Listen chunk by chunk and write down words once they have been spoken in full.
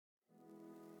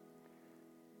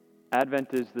Advent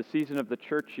is the season of the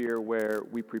church year where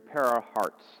we prepare our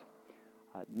hearts.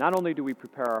 Not only do we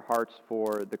prepare our hearts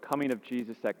for the coming of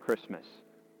Jesus at Christmas,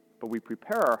 but we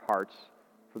prepare our hearts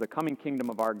for the coming kingdom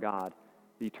of our God,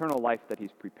 the eternal life that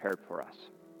He's prepared for us.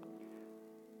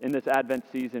 In this Advent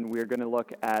season, we are going to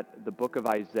look at the book of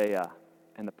Isaiah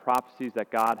and the prophecies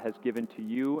that God has given to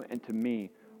you and to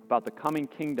me about the coming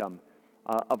kingdom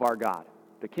of our God,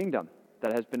 the kingdom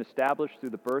that has been established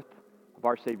through the birth of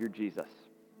our Savior Jesus.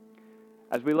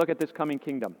 As we look at this coming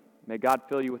kingdom, may God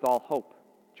fill you with all hope,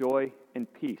 joy,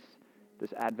 and peace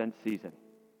this Advent season.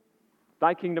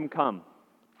 Thy kingdom come.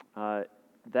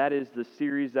 That is the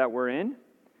series that we're in.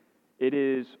 It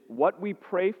is what we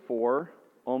pray for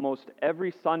almost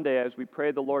every Sunday as we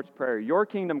pray the Lord's Prayer. Your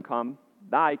kingdom come,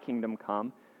 thy kingdom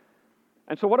come.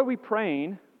 And so what are we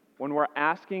praying when we're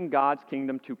asking God's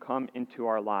kingdom to come into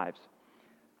our lives?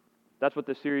 That's what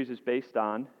the series is based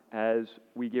on as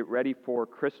we get ready for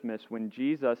Christmas when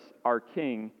Jesus, our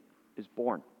King, is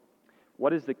born.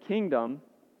 What is the kingdom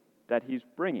that He's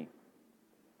bringing?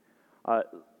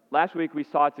 Last week we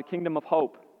saw it's a kingdom of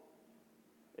hope.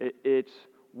 It's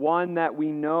one that we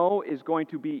know is going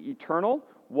to be eternal,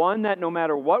 one that no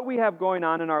matter what we have going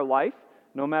on in our life,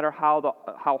 no matter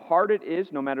how hard it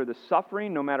is, no matter the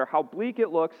suffering, no matter how bleak it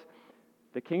looks,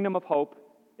 the kingdom of hope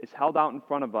is held out in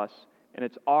front of us, and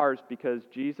it's ours because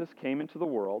Jesus came into the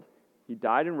world, He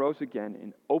died and rose again,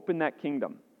 and opened that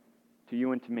kingdom to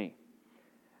you and to me.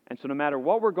 And so no matter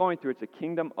what we're going through, it's a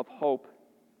kingdom of hope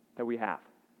that we have.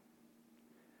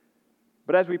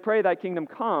 But as we pray that kingdom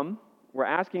come, we're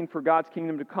asking for God's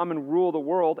kingdom to come and rule the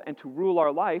world and to rule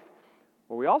our life.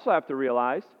 What we also have to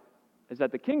realize is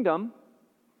that the kingdom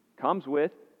comes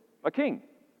with a king.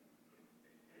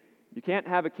 You can't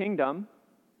have a kingdom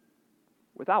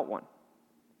without one.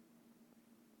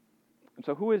 And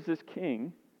so who is this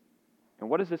king, and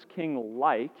what is this king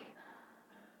like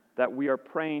that we are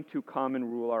praying to come and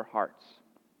rule our hearts?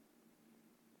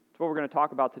 That's what we're going to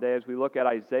talk about today as we look at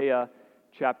Isaiah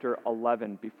chapter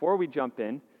 11. Before we jump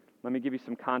in, let me give you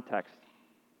some context.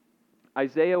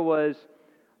 Isaiah was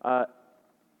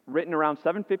written around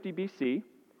 750 BC.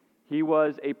 He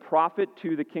was a prophet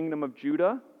to the kingdom of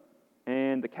Judah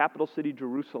and the capital city,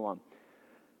 Jerusalem.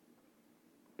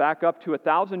 Back up to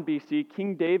 1000 BC,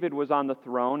 King David was on the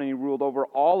throne and he ruled over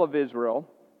all of Israel.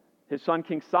 His son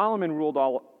King Solomon ruled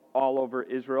all over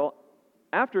Israel.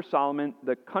 After Solomon,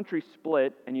 the country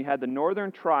split and you had the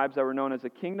northern tribes that were known as the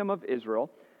kingdom of Israel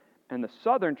and the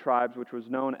southern tribes which was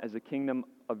known as the kingdom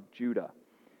of Judah.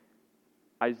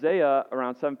 Isaiah,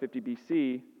 around 750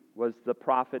 BC, was the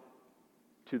prophet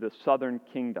to the southern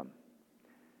kingdom.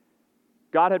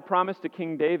 God had promised to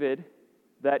King David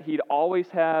that he'd always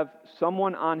have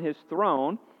someone on his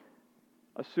throne,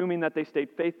 assuming that they stayed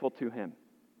faithful to him.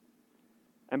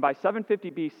 And by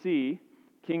 750 BC,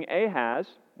 King Ahaz,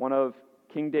 one of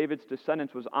King David's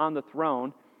descendants, was on the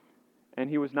throne,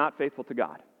 and he was not faithful to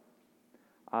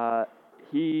God.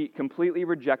 He completely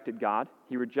rejected God.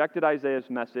 He rejected Isaiah's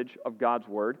message of God's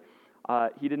word.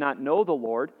 He did not know the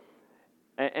Lord.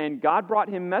 And God brought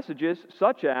him messages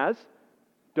such as,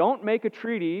 don't make a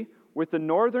treaty with the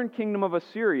northern kingdom of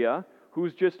Assyria,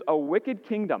 who's just a wicked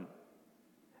kingdom.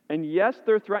 And yes,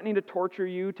 they're threatening to torture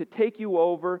you, to take you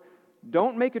over.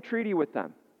 Don't make a treaty with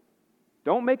them.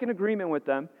 Don't make an agreement with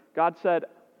them. God said,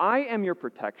 I am your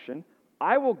protection.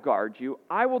 I will guard you.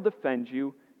 I will defend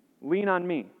you. Lean on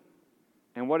me.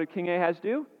 And what did King Ahaz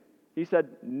do? He said,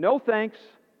 no thanks.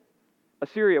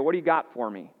 Assyria, what do you got for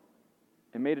me?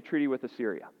 And made a treaty with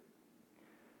Assyria.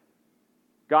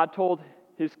 God told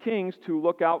His kings to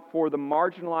look out for the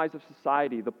marginalized of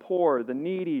society, the poor, the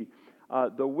needy,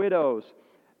 the widows.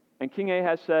 And King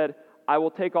Ahaz said, I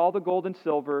will take all the gold and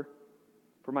silver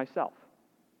for myself.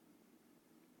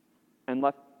 And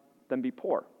left them be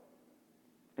poor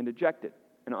and dejected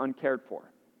and uncared for.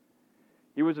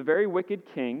 He was a very wicked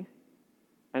king,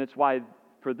 and it's why,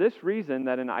 for this reason,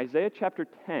 that in Isaiah chapter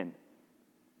 10,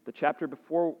 the chapter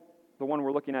before the one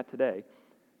we're looking at today,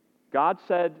 God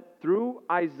said through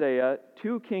Isaiah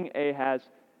to King Ahaz,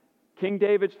 King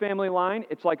David's family line,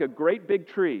 it's like a great big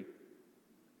tree,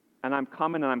 and I'm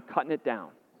coming and I'm cutting it down.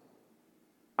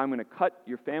 I'm going to cut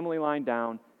your family line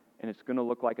down, and it's going to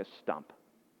look like a stump.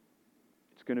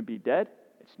 It's going to be dead,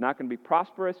 it's not going to be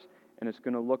prosperous, and it's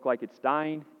going to look like it's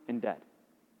dying and dead.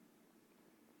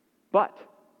 But,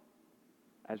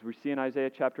 as we see in Isaiah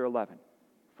chapter 11,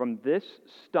 from this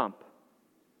stump,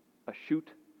 a shoot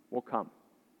will come.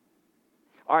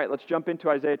 All right, let's jump into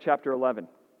Isaiah chapter 11.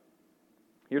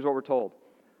 Here's what we're told.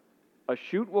 A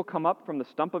shoot will come up from the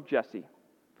stump of Jesse.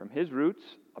 From his roots,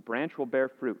 a branch will bear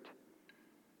fruit.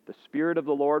 The Spirit of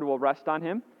the Lord will rest on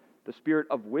him, the spirit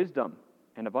of wisdom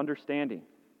and of understanding,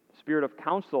 the spirit of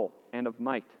counsel and of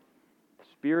might, the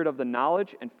spirit of the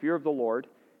knowledge and fear of the Lord,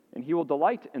 and he will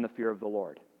delight in the fear of the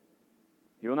Lord.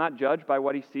 He will not judge by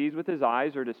what he sees with his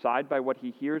eyes or decide by what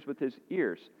he hears with his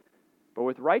ears, but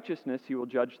with righteousness he will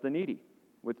judge the needy.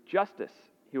 With justice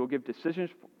he will give decisions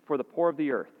for the poor of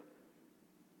the earth.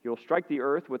 He will strike the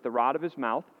earth with the rod of his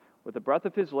mouth. With the breath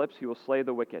of his lips he will slay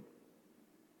the wicked.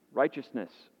 Righteousness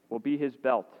will be his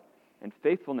belt, and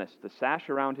faithfulness the sash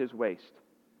around his waist.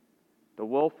 The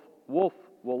wolf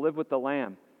will live with the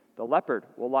lamb. The leopard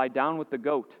will lie down with the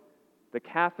goat. The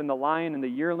calf and the lion and the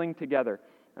yearling together,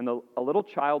 and a little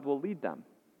child will lead them.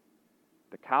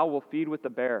 The cow will feed with the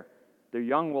bear. Their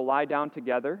young will lie down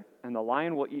together, and the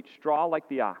lion will eat straw like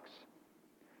the ox.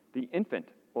 The infant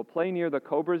will play near the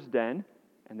cobra's den,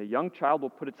 and the young child will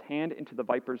put its hand into the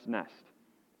viper's nest.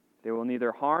 They will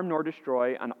neither harm nor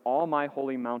destroy on all my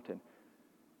holy mountain,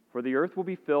 for the earth will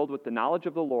be filled with the knowledge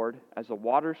of the Lord as the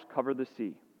waters cover the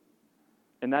sea.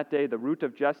 In that day the root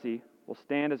of Jesse will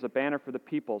stand as a banner for the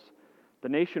peoples. The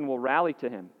nation will rally to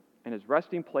him, and his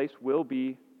resting place will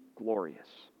be glorious.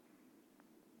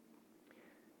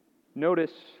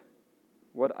 Notice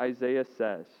what Isaiah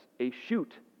says. A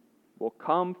shoot will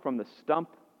come from the stump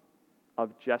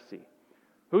of Jesse.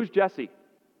 Who's Jesse?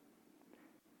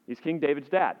 He's King David's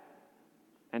dad.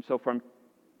 And so from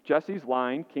Jesse's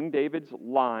line, King David's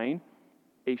line,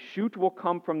 a shoot will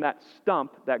come from that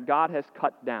stump that God has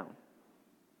cut down.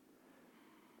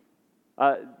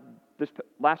 This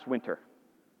last winter,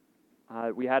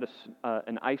 we had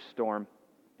an ice storm,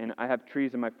 and I have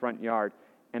trees in my front yard,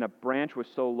 and a branch was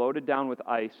so loaded down with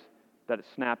ice that it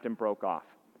snapped and broke off.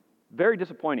 Very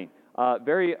disappointing.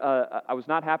 I was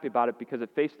not happy about it because it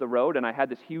faced the road, and I had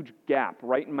this huge gap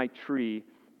right in my tree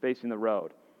facing the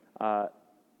road.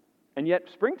 And yet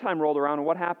springtime rolled around, and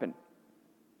what happened?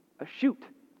 A shoot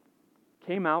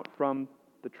came out from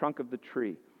the trunk of the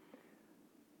tree.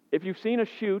 If you've seen a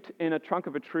shoot in a trunk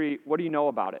of a tree, what do you know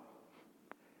about it?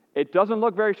 It doesn't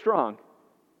look very strong.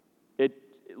 It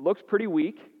looks pretty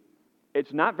weak.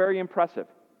 It's not very impressive.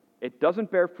 It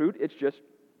doesn't bear fruit. It's just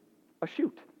a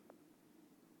shoot.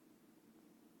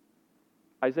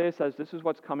 Isaiah says this is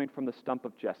what's coming from the stump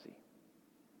of Jesse.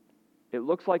 It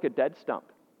looks like a dead stump,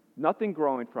 nothing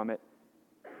growing from it,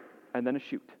 and then a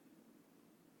shoot.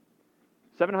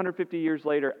 750 years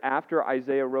later, after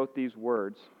Isaiah wrote these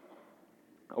words,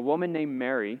 a woman named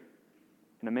Mary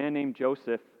and a man named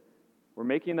Joseph were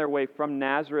making their way from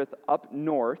Nazareth up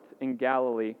north in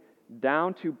Galilee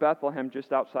down to Bethlehem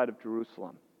just outside of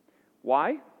Jerusalem.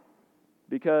 Why?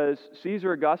 Because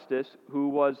Caesar Augustus, who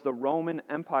was the Roman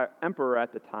emperor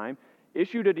at the time,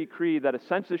 issued a decree that a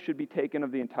census should be taken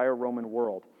of the entire Roman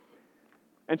world.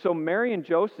 And so Mary and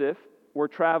Joseph were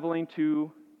traveling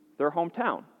to their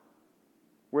hometown,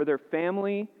 where their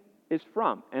family is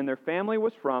from. And their family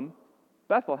was from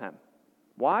Bethlehem.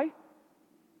 Why?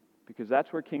 Because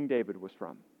that's where King David was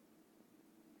from.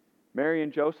 Mary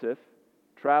and Joseph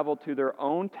traveled to their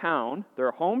own town,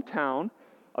 their hometown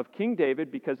of King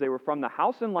David, because they were from the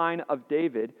house and line of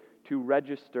David to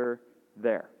register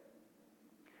there.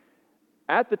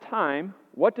 At the time,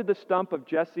 what did the stump of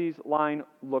Jesse's line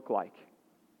look like?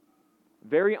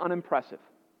 Very unimpressive.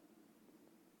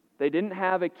 They didn't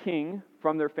have a king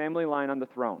from their family line on the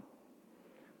throne.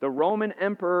 The Roman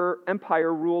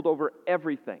Empire ruled over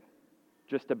everything,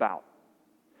 just about.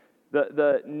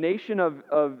 The nation of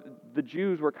the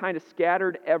Jews were kind of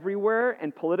scattered everywhere,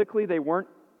 and politically they weren't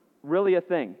really a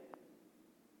thing.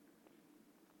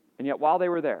 And yet while they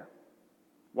were there,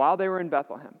 while they were in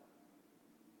Bethlehem,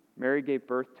 Mary gave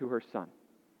birth to her son,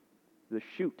 the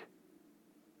shoot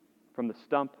from the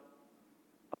stump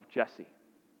of Jesse.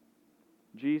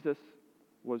 Jesus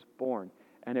was born,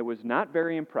 and it was not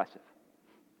very impressive.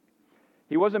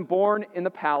 He wasn't born in the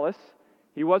palace.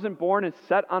 He wasn't born and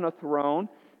set on a throne.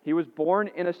 He was born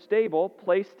in a stable,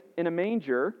 placed in a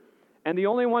manger, and the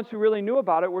only ones who really knew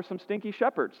about it were some stinky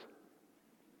shepherds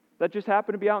that just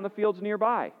happened to be out in the fields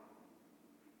nearby.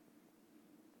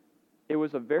 It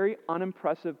was a very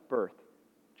unimpressive birth,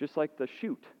 just like the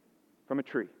shoot from a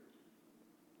tree.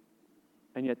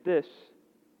 And yet this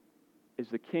is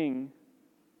the King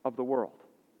of the world.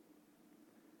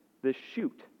 This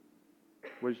shoot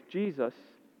was Jesus,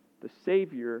 the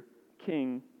Savior,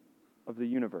 King of the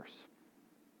universe.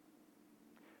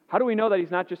 How do we know that he's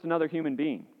not just another human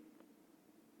being?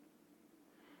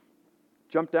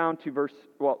 Jump down to verse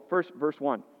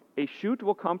 1. A shoot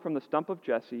will come from the stump of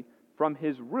Jesse. From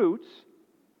his roots,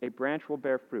 a branch will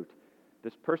bear fruit.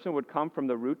 This person would come from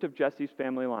the root of Jesse's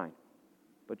family line.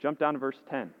 But jump down to verse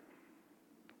 10.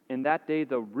 In that day,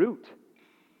 the root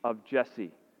of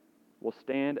Jesse will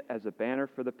stand as a banner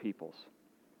for the peoples.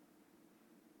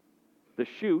 The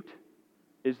shoot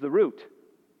is the root.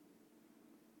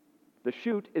 The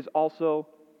shoot is also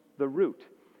the root.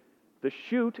 The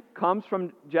shoot comes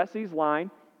from Jesse's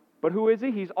line, but who is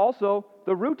he? He's also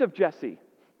the root of Jesse.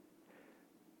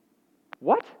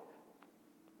 What?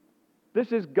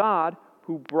 This is God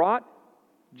who brought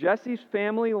Jesse's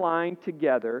family line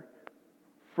together.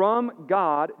 From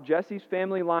God, Jesse's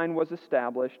family line was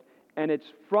established, and it's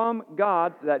from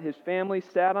God that his family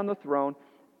sat on the throne,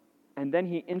 and then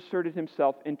he inserted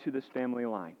himself into this family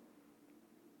line.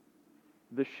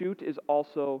 The shoot is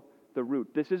also the root.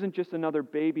 This isn't just another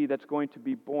baby that's going to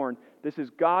be born. This is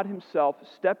God himself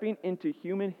stepping into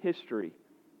human history.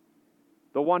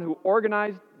 The one who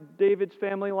organized David's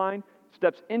family line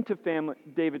steps into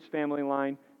David's family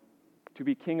line to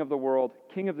be king of the world,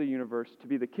 king of the universe, to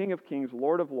be the King of kings,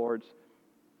 Lord of lords,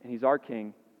 and he's our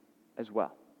king as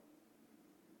well.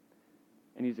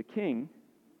 And he's a king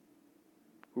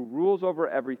who rules over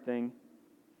everything,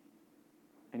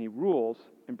 and he rules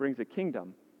and brings a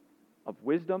kingdom of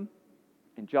wisdom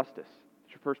and justice.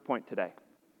 That's your first point today.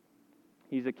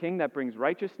 He's a king that brings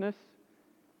righteousness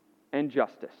and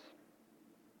justice.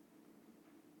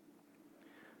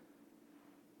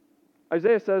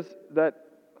 Isaiah says that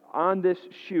on this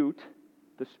shoot,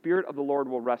 the Spirit of the Lord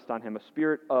will rest on him, a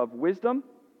spirit of wisdom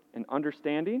and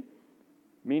understanding,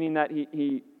 meaning that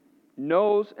he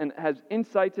knows and has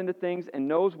insights into things and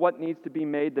knows what needs to be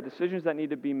made, the decisions that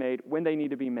need to be made, when they need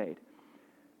to be made.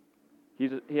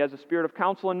 He has a spirit of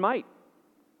counsel and might.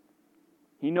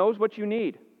 He knows what you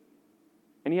need,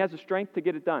 and he has the strength to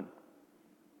get it done.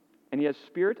 And he has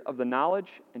spirit of the knowledge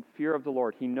and fear of the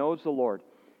Lord. He knows the Lord,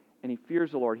 and he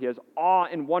fears the Lord. He has awe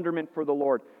and wonderment for the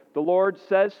Lord. The Lord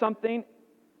says something,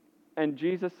 and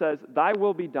Jesus says, "Thy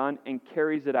will be done," and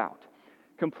carries it out.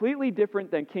 Completely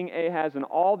different than King Ahaz and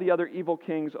all the other evil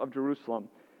kings of Jerusalem.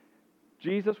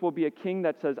 Jesus will be a king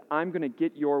that says, "I'm going to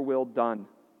get your will done,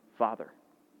 Father."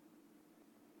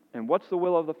 And what's the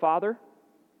will of the Father?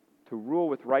 To rule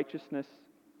with righteousness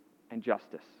and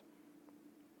justice.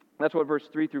 That's what verse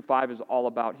 3 through 5 is all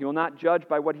about. He will not judge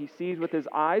by what he sees with his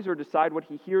eyes or decide what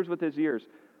he hears with his ears,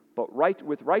 but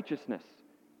with righteousness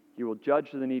he will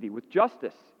judge the needy. With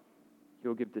justice he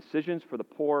will give decisions for the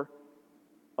poor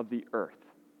of the earth.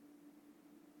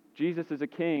 Jesus is a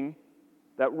king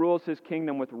that rules his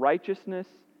kingdom with righteousness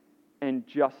and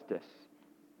justice.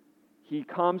 He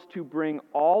comes to bring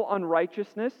all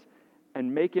unrighteousness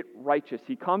and make it righteous.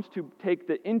 He comes to take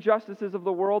the injustices of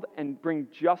the world and bring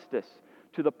justice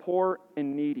to the poor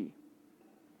and needy.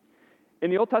 In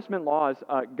the Old Testament laws,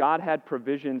 God had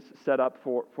provisions set up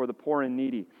for the poor and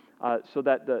needy so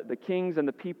that the kings and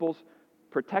the peoples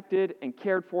protected and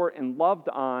cared for and loved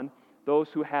on those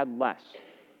who had less.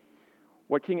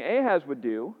 What King Ahaz would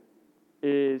do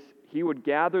is he would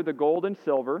gather the gold and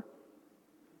silver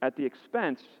at the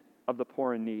expense of the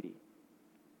poor and needy,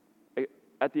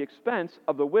 at the expense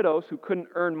of the widows who couldn't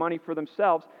earn money for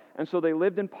themselves, and so they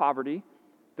lived in poverty.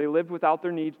 They lived without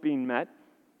their needs being met.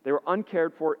 They were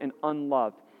uncared for and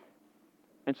unloved.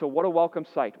 And so what a welcome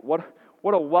sight. What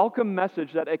a welcome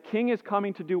message that a king is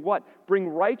coming to do what? Bring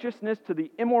righteousness to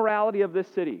the immorality of this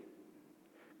city.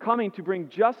 Coming to bring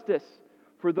justice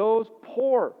for those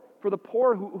poor, for the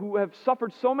poor who have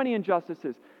suffered so many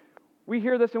injustices. We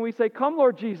hear this and we say, "Come,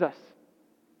 Lord Jesus."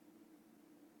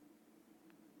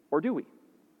 Or do we?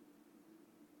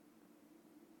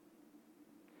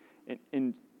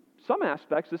 In some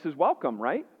aspects, this is welcome,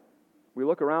 right? We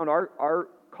look around our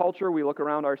culture, we look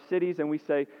around our cities, and we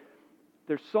say,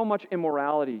 there's so much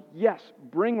immorality. Yes,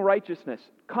 bring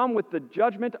righteousness. Come with the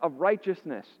judgment of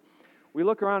righteousness. We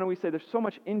look around and we say, there's so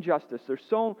much injustice. There's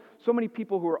so many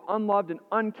people who are unloved and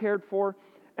uncared for,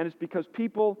 and it's because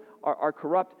people are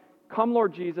corrupt. Come,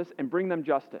 Lord Jesus, and bring them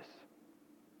justice.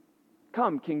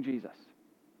 Come, King Jesus.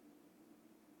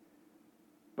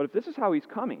 But if this is how he's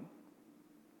coming,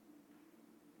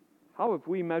 how have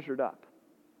we measured up?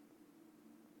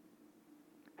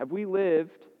 Have we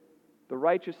lived the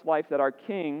righteous life that our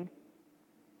King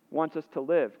wants us to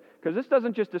live? Because this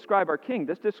doesn't just describe our King,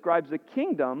 this describes the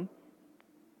kingdom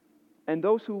and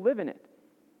those who live in it.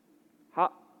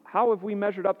 How have we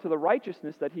measured up to the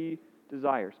righteousness that he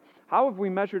desires? How have we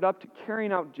measured up to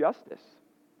carrying out justice?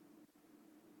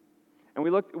 And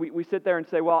we sit there and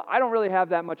say, well, I don't really have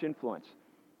that much influence.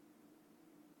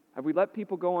 Have we let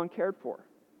people go uncared for,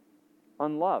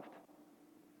 unloved?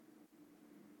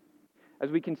 As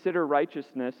we consider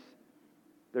righteousness,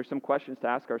 there's some questions to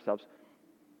ask ourselves.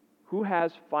 Who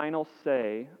has final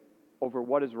say over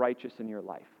what is righteous in your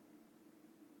life?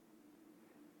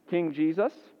 King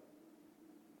Jesus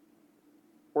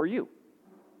or you?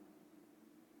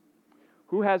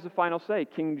 Who has the final say?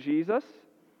 King Jesus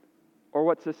or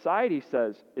what society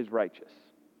says is righteous?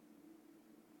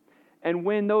 And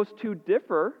when those two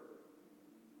differ,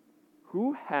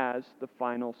 who has the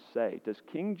final say? Does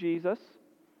King Jesus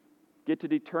get to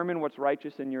determine what's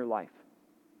righteous in your life?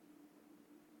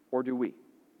 Or do we?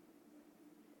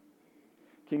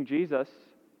 King Jesus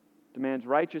demands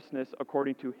righteousness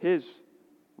according to his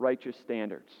righteous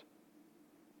standards.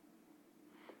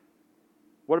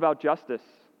 What about justice?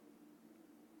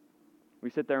 We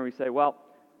sit there and we say, well,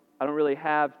 I don't really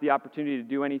have the opportunity to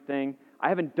do anything. I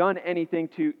haven't done anything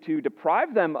to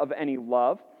deprive them of any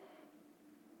love.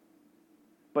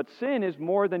 But sin is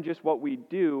more than just what we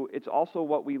do, it's also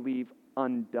what we leave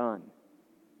undone.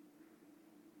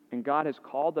 And God has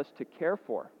called us to care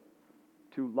for,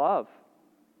 to love,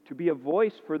 to be a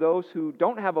voice for those who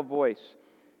don't have a voice,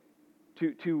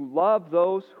 to love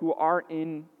those who are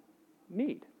in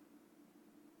need,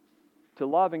 to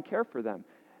love and care for them.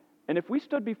 And if we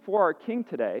stood before our King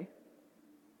today,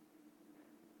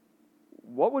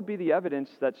 what would be the evidence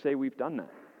that say we've done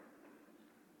that?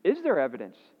 Is there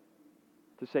evidence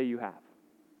to say you have?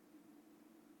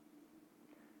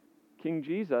 King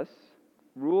Jesus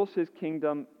rules his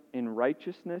kingdom in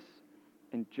righteousness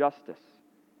and justice.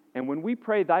 And when we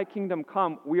pray, thy kingdom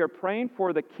come, we are praying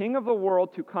for the King of the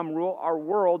world to come rule our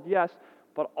world, yes,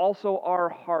 but also our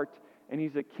heart. And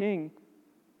he's a king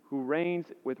who reigns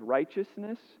with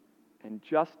righteousness and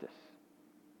justice,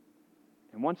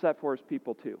 and wants that for his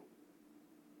people too.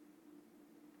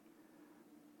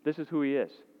 This is who he is.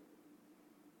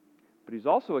 But he's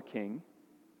also a king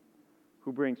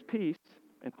who brings peace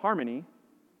and harmony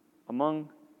among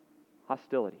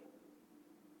hostility.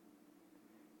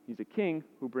 He's a king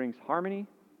who brings harmony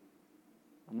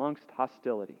amongst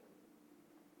hostility.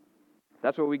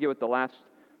 That's what we get with the last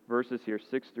verses here,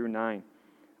 6 through 9.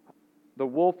 The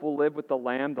wolf will live with the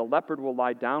lamb, the leopard will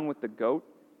lie down with the goat,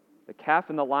 the calf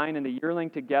and the lion and the yearling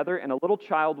together, and a little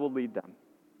child will lead them.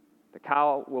 The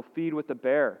cow will feed with the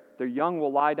bear, their young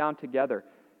will lie down together,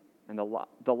 and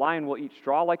the lion will eat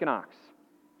straw like an ox,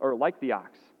 or like the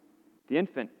ox. The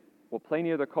infant will play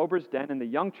near the cobra's den, and the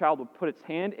young child will put its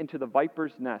hand into the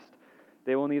viper's nest.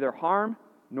 They will neither harm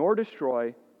nor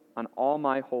destroy on all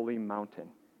my holy mountain.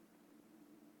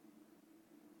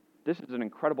 This is an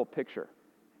incredible picture.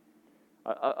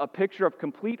 A picture of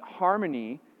complete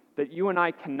harmony that you and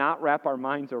I cannot wrap our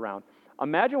minds around.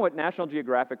 Imagine what National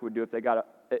Geographic would do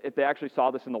if they actually saw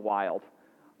this in the wild,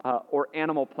 or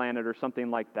Animal Planet or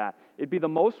something like that. It'd be the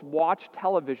most watched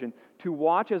television to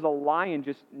watch as a lion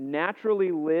just naturally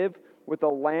live with a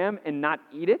lamb and not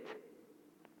eat it.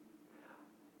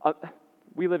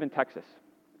 We live in Texas,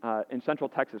 in central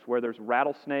Texas, where there's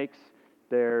rattlesnakes,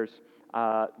 there's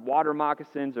water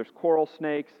moccasins, there's coral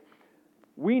snakes.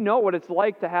 We know what it's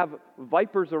like to have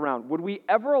vipers around. Would we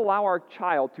ever allow our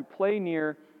child to play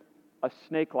near a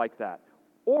snake like that?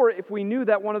 Or if we knew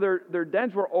that one of their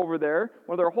dens were over there,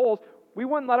 one of their holes, we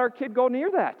wouldn't let our kid go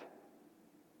near that.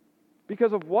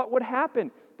 Because of what would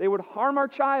happen. They would harm our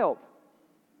child.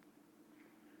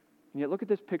 And yet look at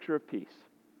this picture of peace.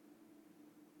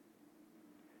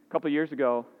 A couple years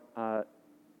ago,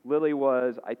 Lily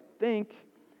was,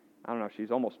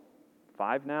 she's almost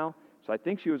 5 now, so I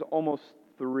think she was almost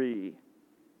 3.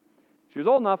 She was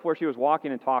old enough where she was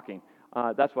walking and talking.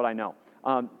 That's what I know.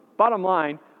 Bottom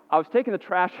line, I was taking the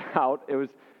trash out. It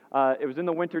was in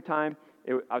the wintertime.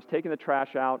 I was taking the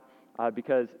trash out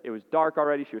because it was dark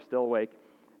already. She was still awake.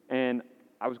 And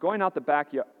I was going out the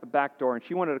back door, and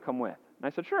she wanted to come with.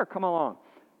 And I said, sure, come along.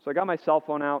 So I got my cell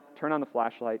phone out, turned on the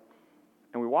flashlight,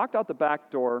 and we walked out the back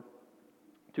door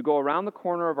to go around the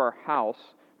corner of our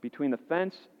house between the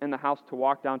fence and the house to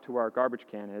walk down to where our garbage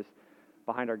can is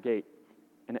behind our gate.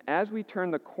 And as we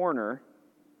turned the corner,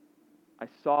 I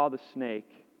saw the snake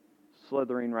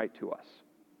slithering right to us.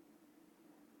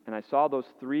 And I saw those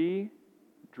 3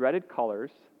 dreaded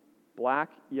colors, black,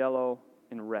 yellow,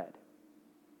 and red.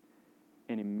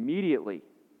 And immediately,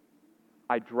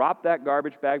 I dropped that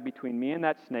garbage bag between me and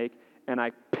that snake, and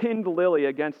I pinned Lily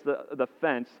against the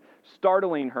fence,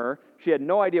 startling her. She had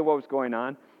no idea what was going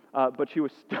on, but she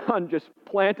was stunned, just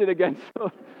planted against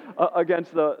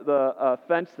the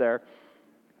fence there.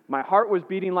 My heart was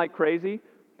beating like crazy,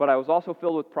 but I was also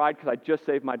filled with pride because I just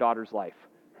saved my daughter's life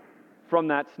from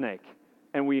that snake.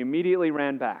 And we immediately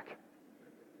ran back.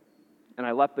 And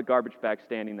I left the garbage bag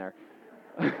standing there.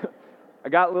 I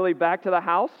got Lily back to the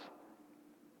house,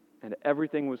 and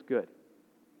everything was good.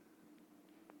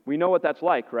 We know what that's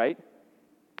like, right?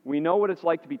 We know what it's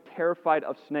like to be terrified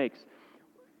of snakes.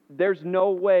 There's no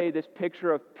way this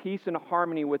picture of peace and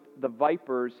harmony with the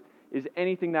vipers is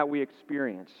anything that we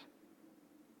experience.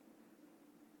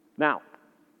 Now,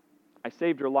 I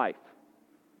saved your life.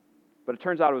 But it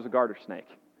turns out it was a garter snake.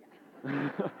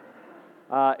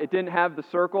 It didn't have the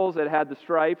circles, it had the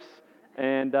stripes,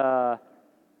 and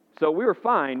so we were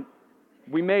fine.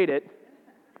 We made it.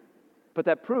 But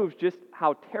that proves just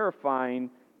how terrifying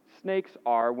snakes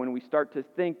are when we start to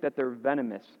think that they're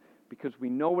venomous, because we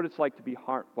know what it's like to be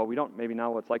harmed. Well, we don't maybe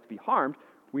know what it's like to be harmed.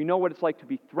 We know what it's like to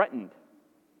be threatened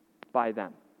by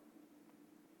them.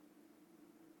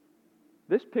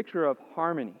 This picture of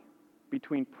harmony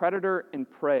between predator and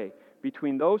prey,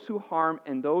 between those who harm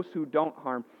and those who don't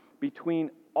harm, between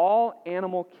all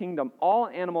animal kingdom, all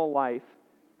animal life,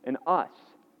 and us,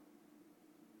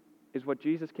 is what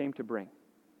Jesus came to bring.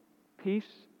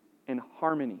 Peace and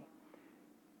harmony.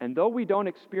 And though we don't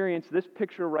experience this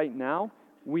picture right now,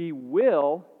 we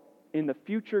will in the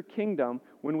future kingdom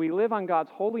when we live on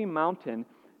God's holy mountain,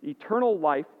 eternal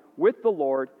life with the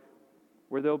Lord,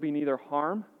 where there will be neither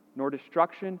harm nor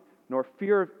destruction nor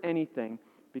fear of anything,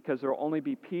 because there will only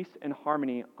be peace and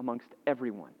harmony amongst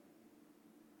everyone.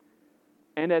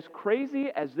 And as crazy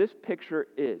as this picture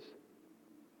is,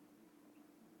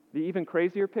 the even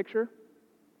crazier picture,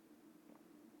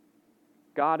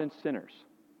 God and sinners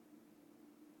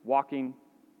walking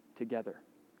together,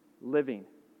 living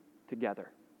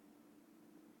together.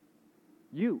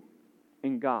 You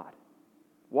and God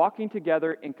walking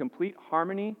together in complete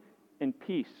harmony and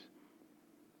peace.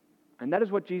 And that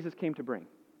is what Jesus came to bring.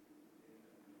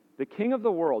 The King of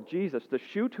the world, Jesus, the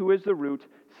shoot who is the root,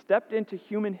 stepped into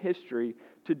human history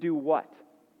to do what?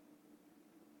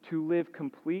 To live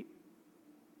completely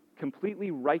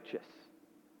righteous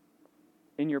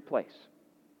in your place.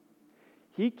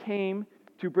 He came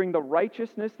to bring the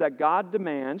righteousness that God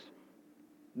demands,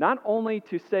 not only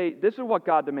to say, this is what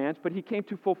God demands, but He came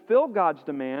to fulfill God's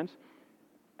demands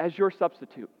as your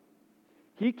substitute.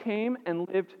 He came and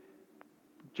lived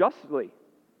justly.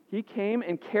 He came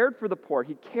and cared for the poor.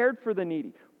 He cared for the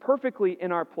needy, perfectly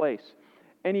in our place.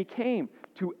 And He came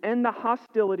to end the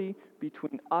hostility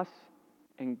between us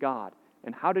and God.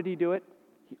 And how did He do it?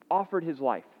 He offered His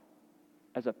life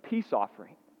as a peace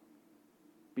offering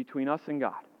between us and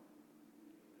God.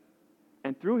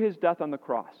 And through His death on the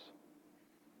cross,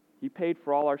 He paid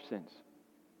for all our sins.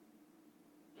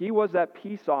 He was that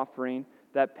peace offering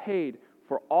that paid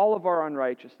for all of our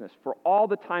unrighteousness, for all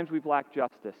the times we've lacked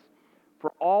justice,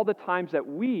 for all the times that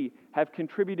we have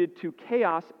contributed to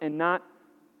chaos and not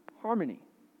harmony.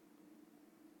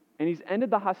 And He's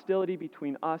ended the hostility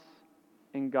between us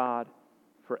and God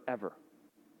forever.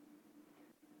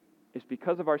 It's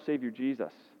because of our Savior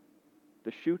Jesus,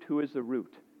 the shoot who is the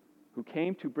root, who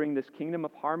came to bring this kingdom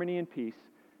of harmony and peace,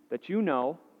 that you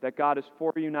know that God is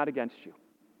for you, not against you.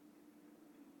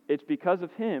 It's because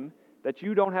of Him that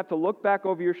you don't have to look back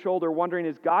over your shoulder wondering,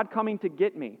 is God coming to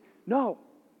get me? No.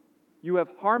 You have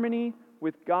harmony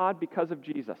with God because of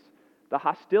Jesus. The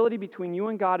hostility between you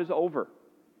and God is over.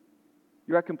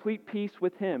 You're at complete peace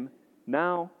with Him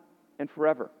now and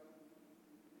forever.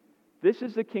 This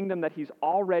is the kingdom that He's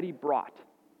already brought.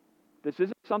 This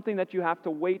isn't something that you have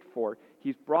to wait for.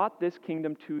 He's brought this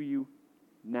kingdom to you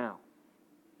now.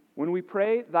 When we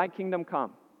pray, Thy kingdom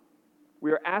come,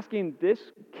 we are asking this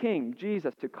King,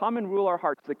 Jesus, to come and rule our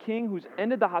hearts, the King who's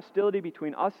ended the hostility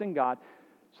between us and God,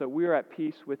 so we are at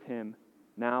peace with Him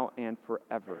now and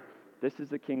forever. This is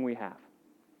the King we have.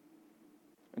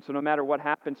 And so no matter what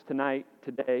happens tonight,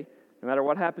 today, no matter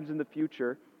what happens in the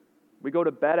future, we go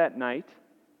to bed at night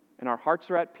and our hearts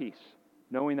are at peace,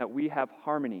 knowing that we have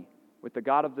harmony with the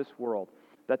God of this world,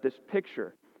 that this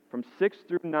picture from 6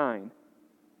 through 9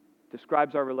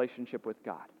 describes our relationship with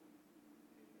God.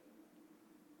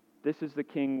 This is the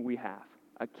King we have,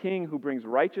 a King who brings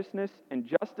righteousness and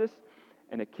justice,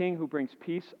 and a King who brings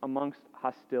peace amongst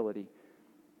hostility.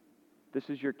 This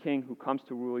is your King who comes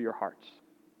to rule your hearts.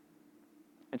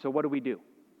 And so what do?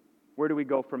 Where do we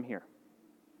go from here?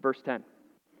 Verse 10.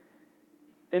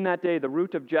 In that day, the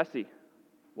root of Jesse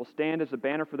will stand as a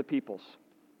banner for the peoples.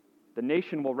 The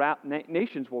nations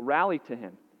will rally to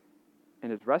Him,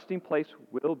 and His resting place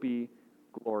will be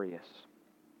glorious.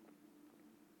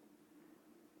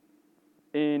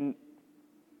 In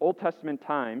Old Testament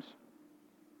times,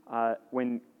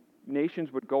 when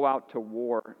nations would go out to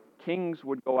war, kings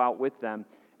would go out with them,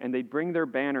 and they'd bring their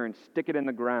banner and stick it in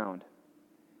the ground.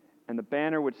 And the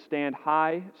banner would stand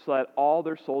high so that all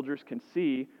their soldiers can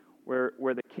see where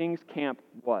the king's camp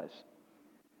was.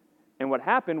 And what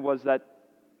happened was that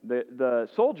the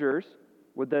soldiers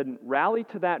would then rally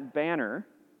to that banner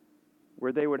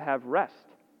where they would have rest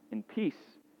and peace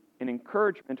and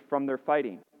encouragement from their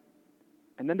fighting.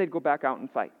 And then they'd go back out and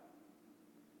fight.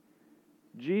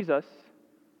 Jesus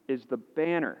is the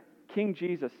banner. King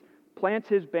Jesus plants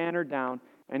His banner down,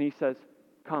 And he says,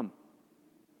 come,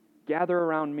 gather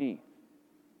around me,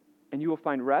 and you will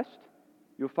find rest,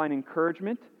 you'll find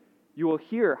encouragement, you will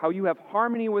hear how you have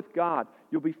harmony with God,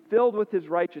 you'll be filled with his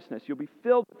righteousness, you'll be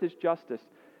filled with his justice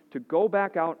to go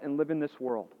back out and live in this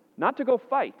world. Not to go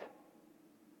fight,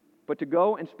 but to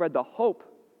go and spread the hope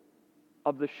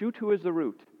of the shoot who is the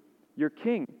root, your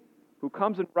King who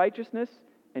comes in righteousness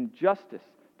and justice,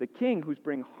 the King who's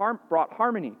brought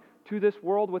harmony to this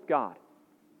world with God.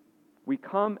 We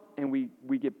come and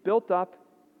we get built up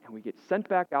and we get sent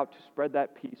back out to spread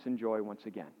that peace and joy once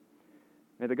again.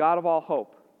 May the God of all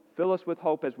hope fill us with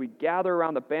hope as we gather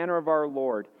around the banner of our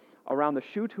Lord, around the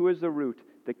shoot who is the root,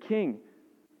 the King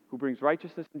who brings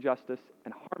righteousness and justice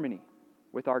and harmony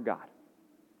with our God.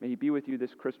 May he be with you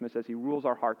this Christmas as he rules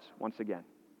our hearts once again.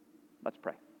 Let's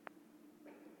pray.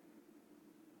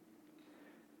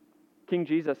 King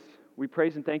Jesus, we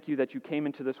praise and thank you that you came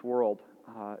into this world.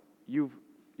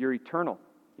 You're eternal.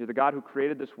 You're the God who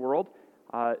created this world.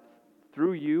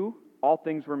 Through you, all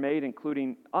things were made,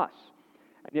 including us.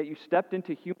 And yet you stepped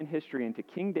into human history, into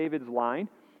King David's line,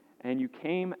 and you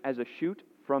came as a shoot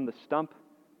from the stump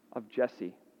of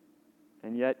Jesse.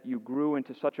 And yet you grew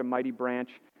into such a mighty branch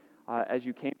as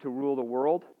you came to rule the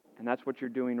world, and that's what you're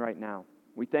doing right now.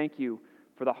 We thank you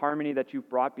for the harmony that you've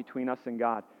brought between us and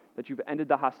God, that you've ended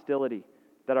the hostility,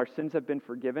 that our sins have been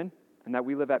forgiven, and that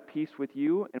we live at peace with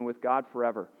you and with God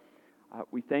forever.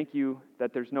 We thank you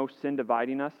that there's no sin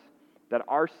dividing us, that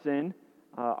our sin,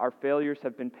 our failures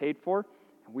have been paid for,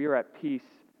 and we are at peace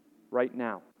right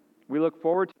now. We look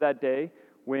forward to that day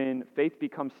when faith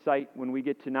becomes sight, when we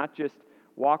get to not just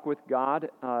walk with God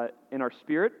in our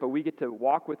spirit, but we get to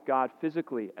walk with God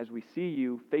physically as we see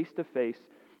you face to face,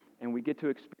 and we get to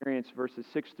experience verses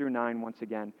 6 through 9 once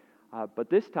again. But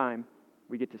this time,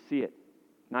 we get to see it,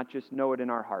 not just know it in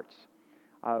our hearts.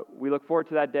 We look forward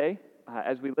to that day.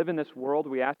 As we live in this world,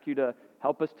 we ask you to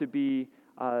help us to be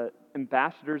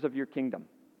ambassadors of your kingdom.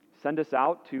 Send us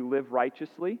out to live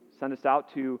righteously. Send us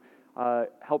out to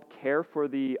help care for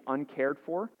the uncared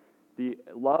for,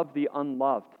 love the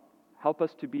unloved. Help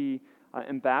us to be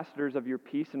ambassadors of your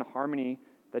peace and harmony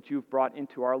that you've brought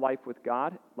into our life with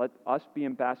God. Let us be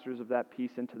ambassadors of that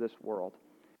peace into this world.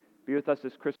 Be with us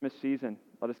this Christmas season.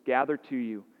 Let us gather to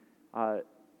you,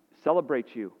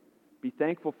 celebrate you, be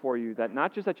thankful for you, that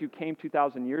not just that you came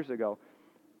 2,000 years ago,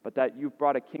 but that you've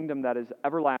brought a kingdom that is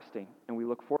everlasting, and we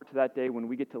look forward to that day when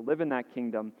we get to live in that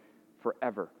kingdom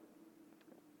forever.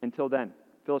 Until then,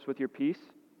 fill us with your peace,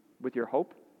 with your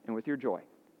hope, and with your joy.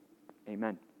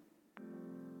 Amen.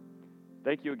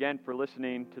 Thank you again for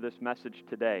listening to this message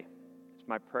today. It's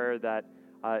my prayer that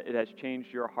it has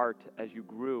changed your heart as you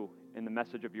grew in the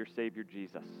message of your Savior,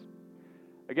 Jesus.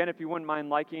 Again, if you wouldn't mind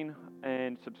liking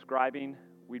and subscribing,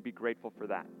 we'd be grateful for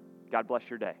that. God bless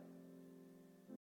your day.